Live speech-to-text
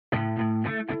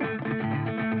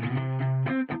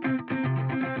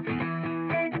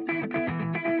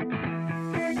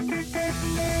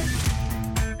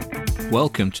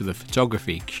Welcome to the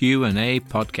Photography Q&A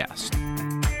podcast.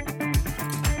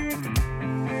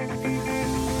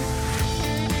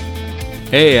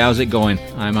 Hey, how's it going?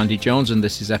 I'm Andy Jones and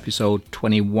this is episode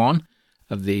 21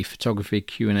 of the Photography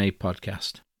Q&A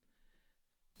podcast.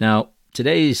 Now,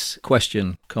 today's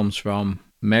question comes from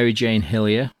Mary Jane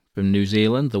Hillier from New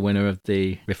Zealand, the winner of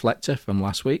the Reflector from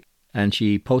last week. And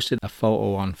she posted a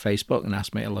photo on Facebook and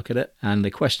asked me to look at it. And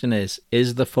the question is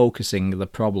the focusing the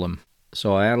problem?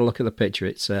 So I had a look at the picture.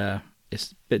 It's a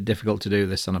bit difficult to do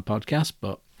this on a podcast,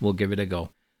 but we'll give it a go.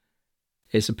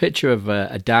 It's a picture of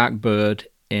a dark bird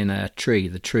in a tree.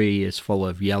 The tree is full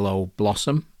of yellow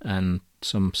blossom and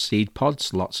some seed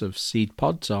pods, lots of seed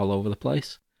pods all over the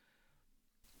place.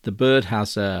 The bird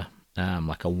has a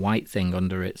white thing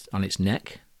on its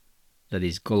neck that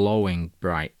is glowing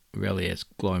bright. Really is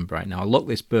glowing bright. Now I looked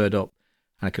this bird up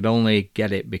and I could only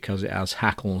get it because it has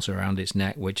hackles around its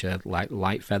neck, which are like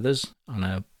light feathers on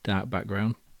a dark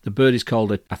background. The bird is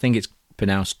called I think it's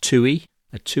pronounced tui,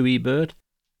 a tui bird,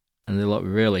 and they look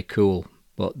really cool.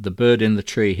 But the bird in the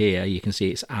tree here, you can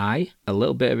see its eye, a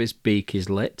little bit of its beak is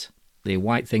lit, the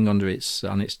white thing on its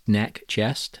neck,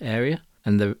 chest area,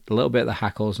 and the little bit of the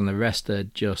hackles, and the rest are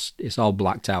it's all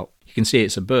blacked out. You can see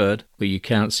it's a bird, but you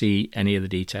can't see any of the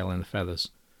detail in the feathers.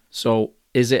 So,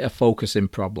 is it a focusing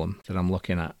problem that I'm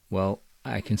looking at? Well,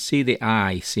 I can see the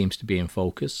eye seems to be in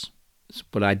focus,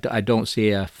 but I don't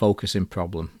see a focusing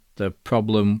problem. The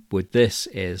problem with this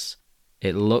is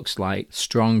it looks like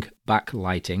strong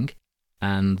backlighting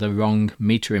and the wrong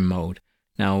metering mode.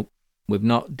 Now, we've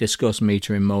not discussed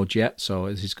metering mode yet, so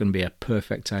this is going to be a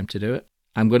perfect time to do it.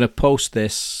 I'm going to post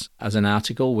this as an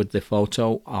article with the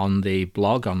photo on the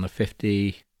blog, on the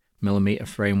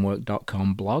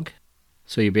 50mmframework.com blog.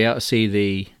 So you'll be able to see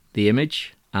the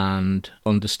image and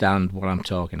understand what I'm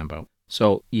talking about.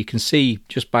 So you can see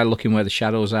just by looking where the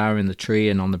shadows are in the tree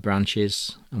and on the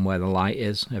branches and where the light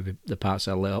is, the parts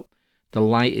are lit up, the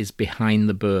light is behind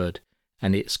the bird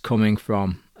and it's coming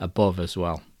from above as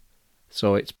well.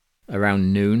 So it's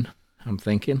around noon, I'm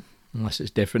thinking, unless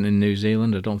it's different in New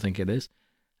Zealand. I don't think it is.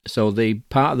 So the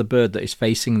part of the bird that is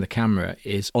facing the camera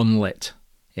is unlit.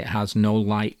 It has no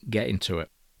light getting to it.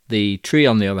 The tree,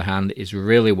 on the other hand, is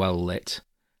really well lit,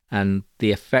 and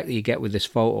the effect that you get with this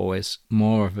photo is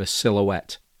more of a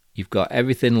silhouette. You've got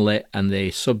everything lit, and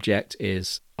the subject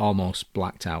is almost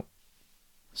blacked out.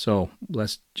 So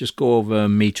let's just go over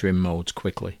metering modes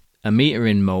quickly. A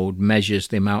metering mode measures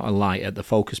the amount of light at the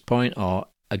focus point or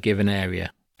a given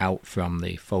area out from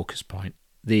the focus point.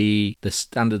 The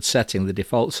standard setting, the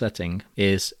default setting,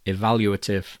 is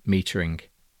evaluative metering.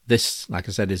 This, like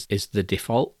I said, is the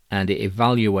default, and it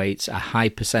evaluates a high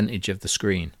percentage of the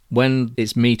screen. When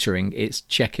it's metering, it's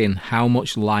checking how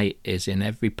much light is in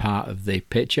every part of the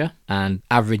picture and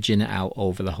averaging it out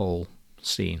over the whole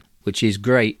scene, which is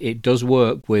great. It does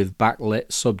work with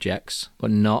backlit subjects,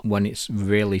 but not when it's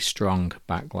really strong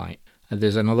backlight. And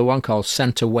there's another one called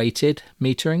center-weighted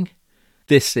metering.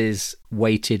 This is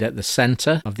weighted at the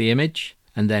center of the image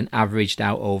and then averaged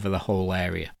out over the whole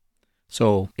area.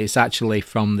 So it's actually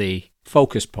from the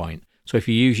focus point. So if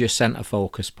you use your center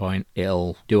focus point,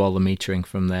 it'll do all the metering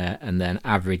from there and then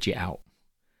average it out.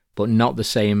 But not the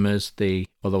same as the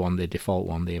other one, the default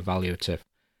one, the evaluative.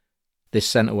 This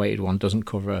center weighted one doesn't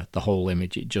cover the whole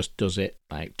image. It just does it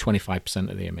like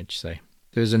 25% of the image, say.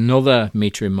 There's another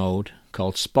metering mode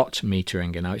called spot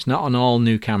metering. And now it's not on all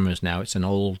new cameras now. It's an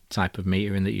old type of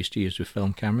metering that used to use with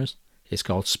film cameras. It's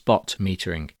called spot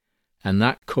metering. And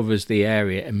that covers the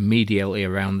area immediately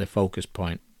around the focus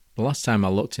point. The last time I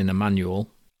looked in the manual,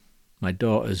 my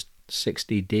daughter's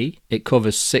 60D, it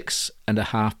covers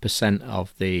 6.5%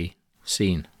 of the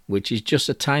scene, which is just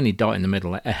a tiny dot in the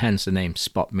middle, hence the name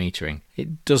spot metering.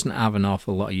 It doesn't have an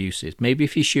awful lot of uses. Maybe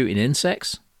if you're shooting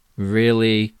insects,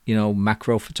 really,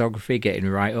 macro photography, getting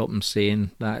right up and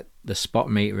seeing that, the spot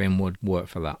metering would work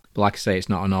for that. But like I say, it's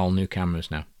not on all new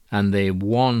cameras now. And the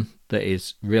one that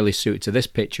is really suited to this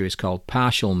picture is called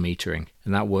partial metering,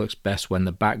 and that works best when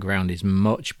the background is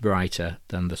much brighter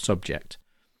than the subject.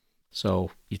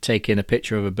 So you take in a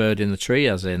picture of a bird in the tree,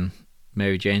 as in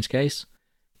Mary Jane's case.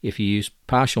 If you use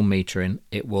partial metering,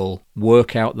 it will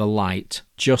work out the light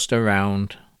just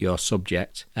around your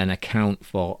subject and account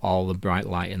for all the bright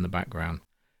light in the background.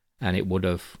 And it would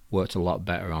have worked a lot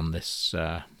better on this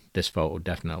photo,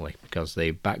 definitely, because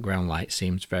the background light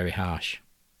seems very harsh.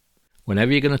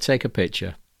 Whenever you're going to take a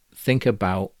picture, think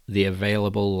about the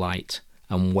available light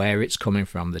and where it's coming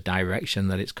from, the direction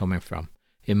that it's coming from.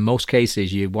 In most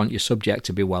cases, you want your subject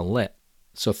to be well lit.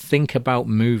 So think about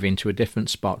moving to a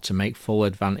different spot to make full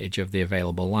advantage of the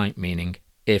available light, meaning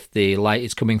if the light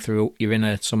is coming through, you're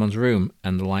in someone's room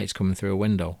and the light's coming through a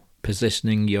window,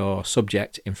 positioning your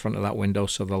subject in front of that window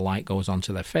so the light goes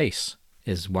onto their face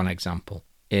is one example.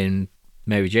 In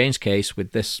Mary Jane's case,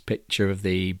 with this picture of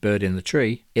the bird in the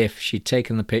tree, if she'd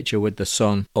taken the picture with the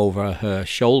sun over her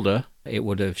shoulder, it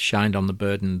would have shined on the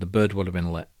bird and the bird would have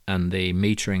been lit, and the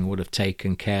metering would have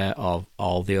taken care of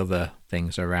all the other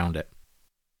things around it.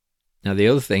 Now, the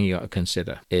other thing you got to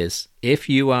consider is if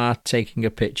you are taking a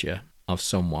picture of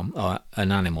someone or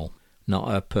an animal,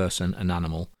 not a person, an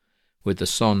animal, with the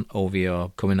sun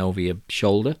coming over your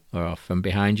shoulder or from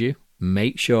behind you,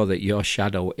 make sure that your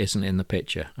shadow isn't in the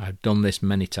picture. I've done this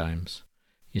many times.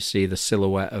 You see the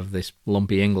silhouette of this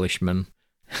lumpy Englishman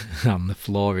on the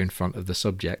floor in front of the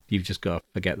subject. You've just got to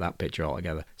forget that picture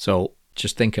altogether. So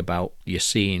just think about your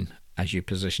scene as you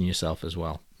position yourself as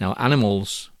well. Now,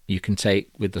 animals you can take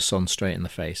with the sun straight in the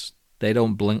face. They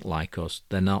don't blink like us.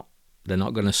 They're not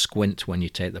going to squint when you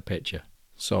take the picture.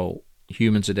 So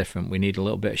humans are different. We need a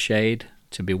little bit of shade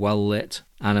to be well lit.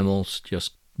 Animals,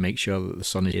 just make sure that the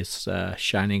sun is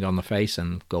shining on the face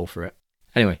and go for it.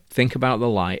 Anyway, think about the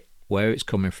light, where it's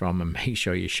coming from, and make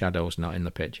sure your shadow's not in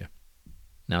the picture.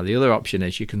 Now, the other option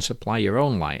is you can supply your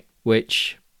own light,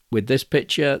 which with this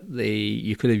picture,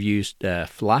 you could have used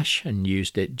flash and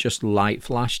used it just light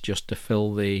flash just to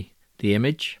fill the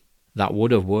image. That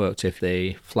would have worked if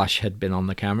the flash had been on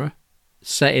the camera.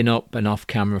 Setting up an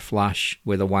off-camera flash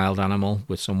with a wild animal,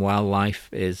 with some wildlife,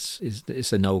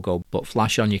 it's a no-go. But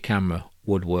flash on your camera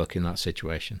would work in that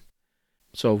situation.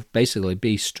 So basically,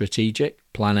 be strategic,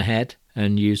 plan ahead,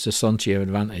 and use the sun to your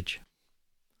advantage.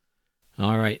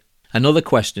 All right. Another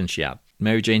question she had.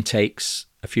 Mary Jane takes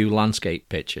a few landscape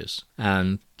pictures,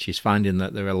 and she's finding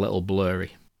that they're a little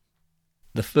blurry.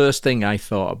 The first thing I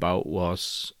thought about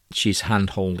was she's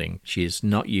hand-holding. She's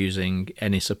not using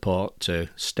any support to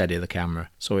steady the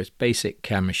camera. So it's basic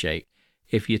camera shake.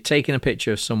 If you're taking a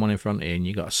picture of someone in front of you and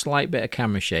you've got a slight bit of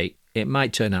camera shake, it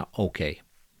might turn out okay.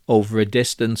 Over a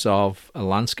distance of a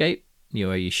landscape,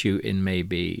 where you're shooting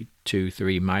maybe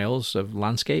 2-3 miles of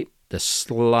landscape, the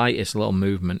slightest little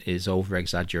movement is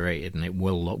over-exaggerated and it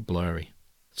will look blurry.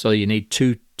 So you need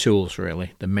two tools,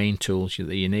 really. The main tools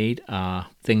that you need are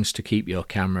things to keep your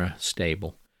camera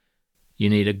stable. You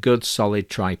need a good solid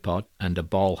tripod and a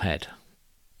ball head.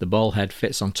 The ball head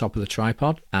fits on top of the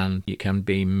tripod and it can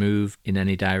be moved in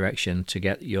any direction to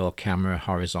get your camera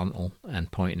horizontal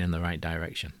and pointing in the right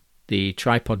direction. The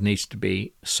tripod needs to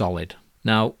be solid.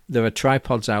 Now, there are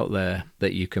tripods out there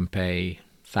that you can pay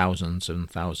thousands and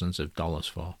thousands of dollars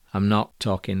for. I'm not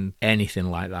talking anything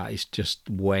like that. It's just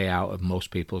way out of most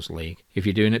people's league. If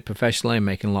you're doing it professionally and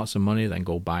making lots of money, then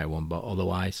go buy one. But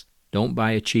otherwise, don't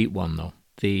buy a cheap one though.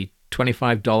 The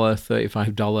 $25,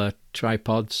 $35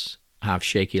 tripods have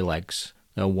shaky legs.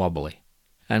 They're wobbly.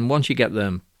 And once you get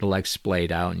the legs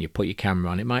splayed out and you put your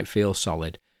camera on, it might feel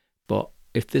solid. But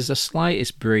if there's the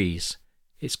slightest breeze,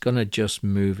 it's going to just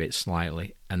move it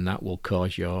slightly, and that will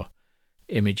cause your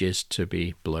images to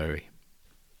be blurry.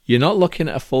 You're not looking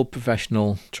at a full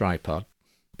professional tripod,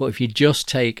 but if you just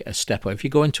take a step up, if you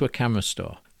go into a camera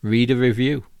store, read a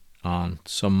review on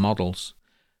some models.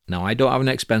 Now, I don't have an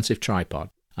expensive tripod.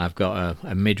 I've got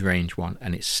a mid-range one,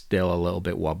 and it's still a little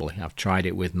bit wobbly. I've tried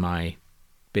it with my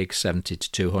big 70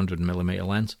 to 200 millimeter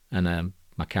lens, and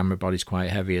my camera body's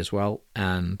quite heavy as well.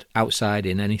 And outside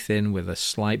in anything with a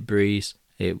slight breeze,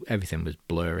 everything was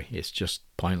blurry. It's just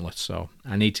pointless. So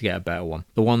I need to get a better one.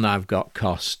 The one that I've got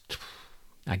cost,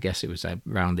 I guess it was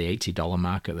around the $80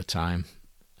 mark at the time.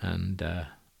 And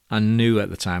I knew at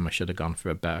the time I should have gone for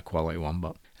a better quality one.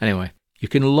 But anyway, you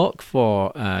can look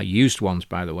for used ones,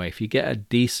 by the way. If you get a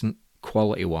decent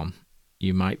quality one,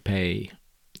 you might pay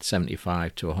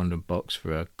 $75 to $100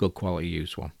 for a good quality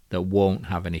used one that won't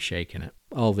have any shake in it.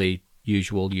 All the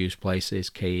usual used places,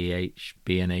 KEH,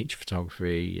 B&H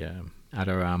Photography,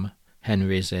 Adorama,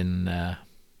 Henry's in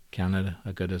Canada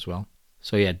are good as well.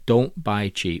 So yeah, don't buy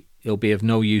cheap. It'll be of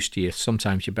no use to you.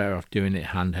 Sometimes you're better off doing it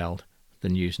handheld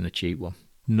than using a cheap one.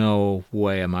 No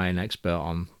way am I an expert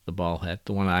on the ball head.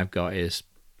 The one I've got is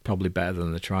probably better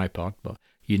than the tripod, but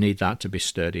you need that to be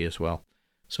sturdy as well.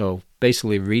 So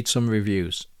basically read some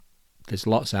reviews. There's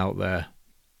lots out there.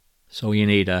 So you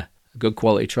need a good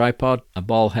quality tripod, a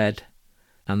ball head,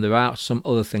 and there are some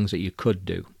other things that you could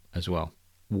do as well.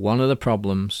 One of the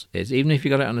problems is, even if you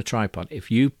got it on a tripod,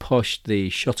 if you push the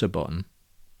shutter button,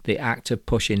 the act of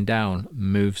pushing down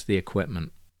moves the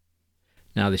equipment.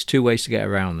 Now, there's two ways to get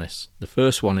around this. The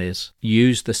first one is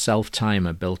use the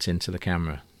self-timer built into the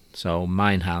camera. So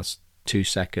mine has 2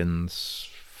 seconds,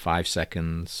 5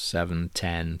 seconds, 7,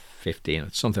 10,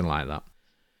 15, something like that.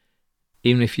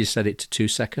 Even if you set it to 2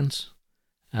 seconds,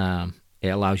 it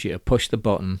allows you to push the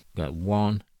button, go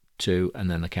 1, 2, and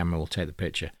then the camera will take the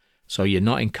picture. So you're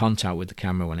not in contact with the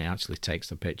camera when it actually takes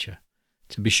the picture.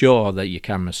 To be sure that your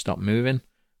camera stopped moving,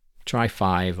 try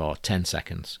 5 or 10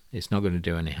 seconds. It's not going to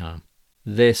do any harm.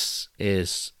 This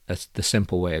is the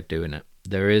simple way of doing it.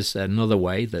 There is another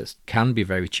way that can be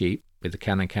very cheap with the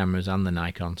Canon cameras and the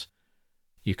Nikons.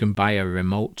 You can buy a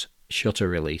remote shutter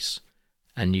release,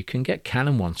 and you can get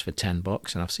Canon ones for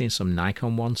 $10, and I've seen some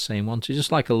Nikon ones, same ones. It's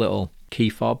just like a little key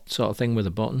fob sort of thing with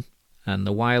a button, and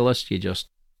the wireless, you just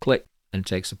click and it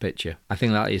takes a picture. I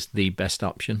think that is the best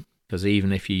option, because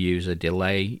even if you use a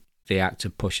delay, the act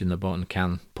of pushing the button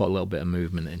can put a little bit of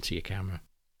movement into your camera.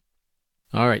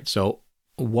 Alright, so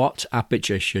what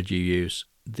aperture should you use?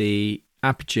 The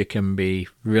aperture can be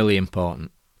really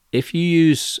important. If you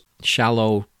use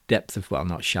shallow depth of, well,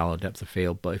 not shallow depth of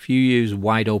field, but if you use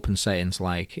wide open settings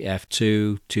like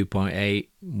f2, 2.8,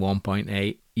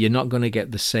 1.8, you're not going to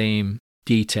get the same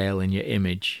detail in your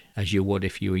image as you would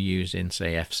if you were using,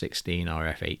 say, f16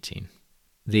 or f18.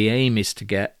 The aim is to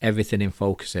get everything in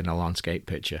focus in a landscape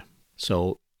picture.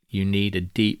 So you need a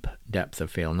deep depth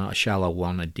of field, not a shallow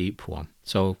one, a deep one.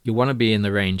 So you want to be in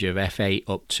the range of f8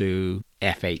 up to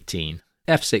f18.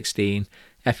 f16,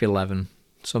 f11,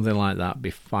 something like that, be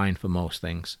fine for most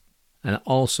things. And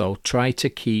also try to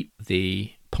keep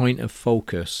the point of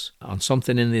focus on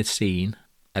something in the scene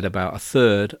at about a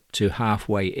third to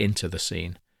halfway into the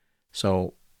scene.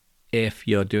 So if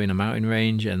you're doing a mountain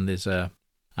range and there's a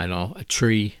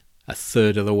tree a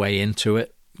third of the way into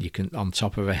it, you can, on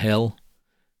top of a hill,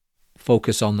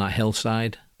 focus on that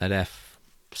hillside at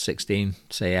f16,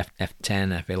 say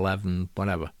f10, f11,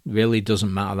 whatever. Really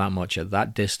doesn't matter that much. At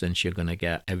that distance, you're going to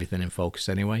get everything in focus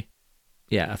anyway.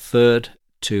 Yeah, a third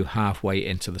to halfway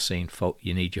into the scene,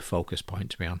 you need your focus point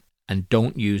to be on. And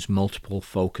don't use multiple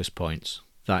focus points.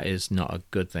 That is not a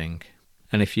good thing.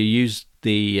 And if you use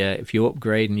if you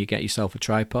upgrade and you get yourself a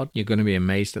tripod, you're going to be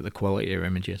amazed at the quality of your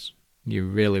images. You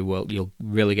really will. You'll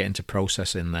really get into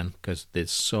processing then, because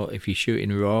if you shoot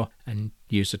in RAW and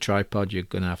use a tripod, you're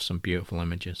going to have some beautiful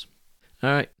images.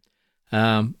 All right.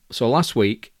 So last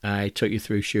week I took you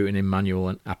through shooting in manual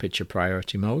and aperture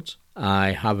priority modes.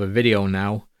 I have a video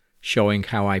now showing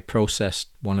how I processed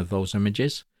one of those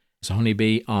images. It's a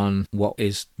honeybee on what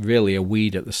is really a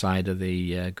weed at the side of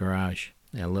the garage,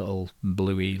 a little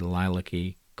bluey,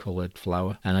 lilac-y coloured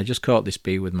flower. And I just caught this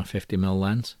bee with my 50mm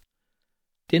lens.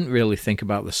 Didn't really think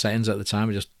about the settings at the time.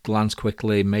 I just glanced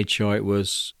quickly, made sure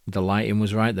the lighting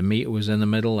was right, the meter was in the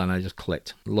middle, and I just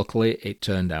clicked. Luckily, it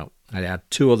turned out. I had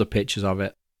 2 other pictures of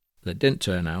it that didn't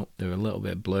turn out. They were a little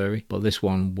bit blurry, but this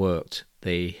one worked.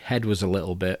 The head was a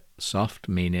little bit soft,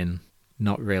 meaning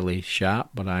not really sharp,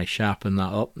 but I sharpened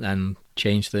that up and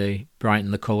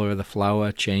brightened the colour of the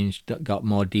flower, got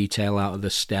more detail out of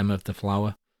the stem of the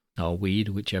flower, or weed,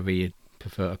 whichever you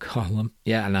prefer to call them.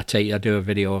 Yeah, and I do a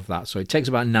video of that. So it takes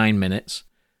about 9 minutes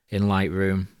in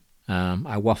Lightroom.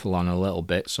 I waffle on a little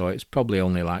bit, so it's probably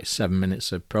only like 7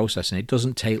 minutes of processing. It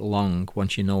doesn't take long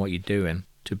once you know what you're doing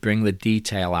to bring the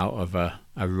detail out of a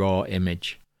raw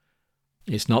image.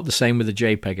 It's not the same with a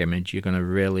JPEG image. You're going to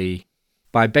really,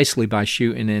 by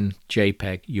shooting in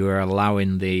JPEG, you are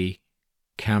allowing the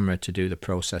camera to do the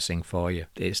processing for you.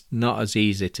 It's not as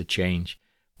easy to change.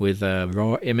 With a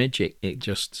raw image, it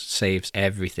just saves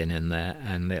everything in there,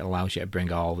 and it allows you to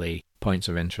bring all the points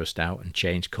of interest out and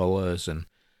change colours, and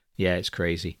yeah, it's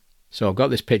crazy. So I've got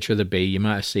this picture of the bee. You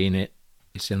might have seen it.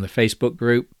 It's in the Facebook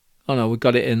group. Oh no, we've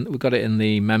got it in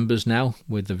the members now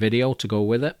with the video to go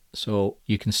with it. So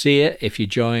you can see it if you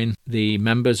join the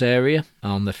members area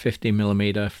on the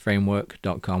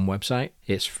 50mmframework.com website.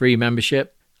 It's free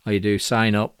membership. All you do,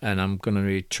 sign up, and I'm going to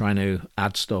be trying to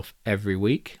add stuff every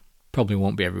week. Probably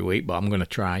won't be every week, but I'm going to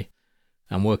try.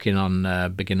 I'm working on a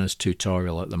beginner's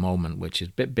tutorial at the moment, which is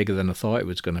a bit bigger than I thought it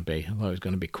was going to be. I thought it was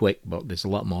going to be quick, but there's a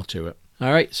lot more to it.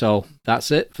 All right, so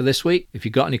that's it for this week. If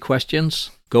you've got any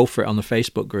questions, go for it on the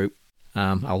Facebook group.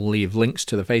 I'll leave links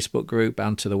to the Facebook group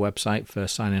and to the website for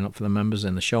signing up for the members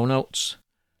in the show notes.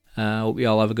 Hope you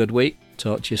all have a good week.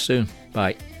 Talk to you soon.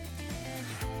 Bye.